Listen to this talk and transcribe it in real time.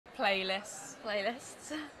Playlists.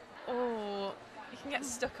 Playlists. Oh, you can get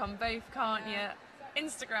stuck on both, can't you?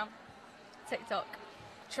 Instagram. TikTok.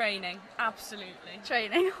 Training, absolutely.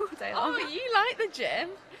 Training all day long. Oh, you like the gym?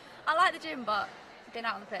 I like the gym, but being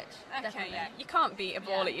out on the pitch, Okay, definitely. yeah. You can't beat a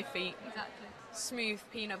ball Yeah. at your feet. Exactly. Smooth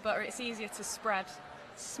peanut butter, it's easier to spread.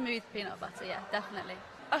 Smooth peanut butter, yeah, definitely.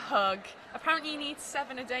 A hug. Apparently you need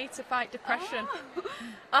 7 a day to fight depression. Oh.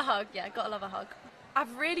 A hug, yeah, gotta love a hug.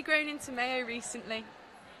 I've really grown into mayo recently.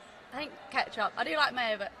 I think ketchup. I do like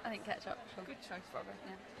mayo, but I think ketchup. Sure. Good choice, Robert.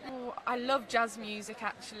 Yeah. Oh, I love jazz music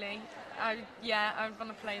actually. I want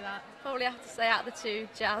to play that. Probably have to say out of the two,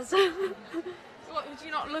 jazz. What, would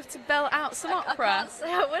you not love to belt out some opera? I can't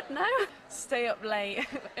say I would, no. Stay up late.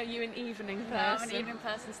 Are you an evening person? No, I'm an evening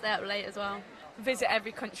person, stay up late as well. Visit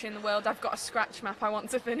every country in the world. I've got a scratch map, I want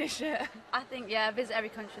to finish it. I think, yeah, visit every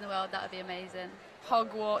country in the world, that would be amazing.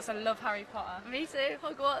 Hogwarts, I love Harry Potter. Me too,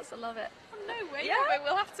 Hogwarts, I love it. Oh, no way, Yeah. but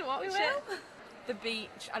we'll have to watch We it. will. The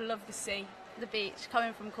beach, I love the sea. The beach,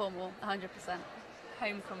 coming from Cornwall, 100%.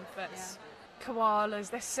 Home comforts. Koalas,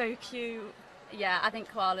 they're so cute. Yeah, I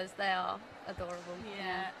think koalas, they are adorable.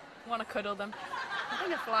 Yeah. Want to cuddle them. I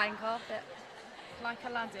think a flying carpet. Like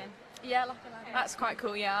Aladdin. Yeah, like a ladder. That's quite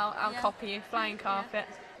cool, yeah, I'll Yeah. copy you. Flying carpet.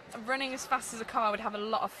 Running as fast as a car would have a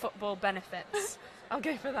lot of football benefits. I'll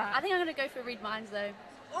go for that. I think I'm going to go for read minds though.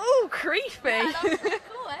 Oh, creepy! Yeah, that was pretty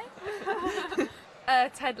cool, eh?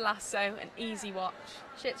 Ted Lasso, an easy watch.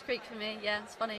 Schitt's Creek for me, yeah, it's funny.